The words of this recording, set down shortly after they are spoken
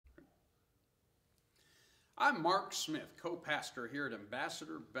I'm Marc Smith, co-pastor here at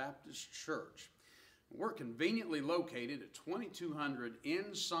Ambassador Baptist Church. We're conveniently located at 2200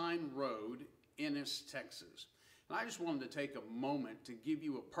 Ensign Road, Ennis, Texas. And I just wanted to take a moment to give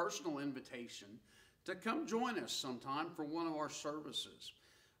you a personal invitation to come join us sometime for one of our services.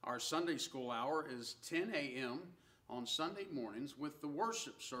 Our Sunday school hour is 10 a.m. on Sunday mornings with the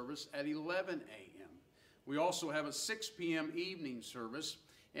worship service at 11 a.m. We also have a 6 p.m. evening service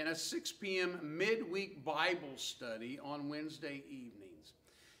and a 6 p.m. midweek Bible study on Wednesday evenings.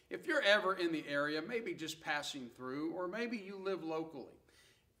 If you're ever in the area, maybe just passing through, or maybe you live locally,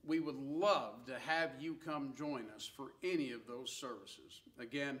 we would love to have you come join us for any of those services.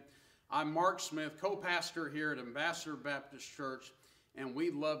 Again, I'm Marc Smith, co-pastor here at Ambassador Baptist Church, and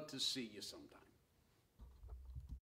we'd love to see you sometime.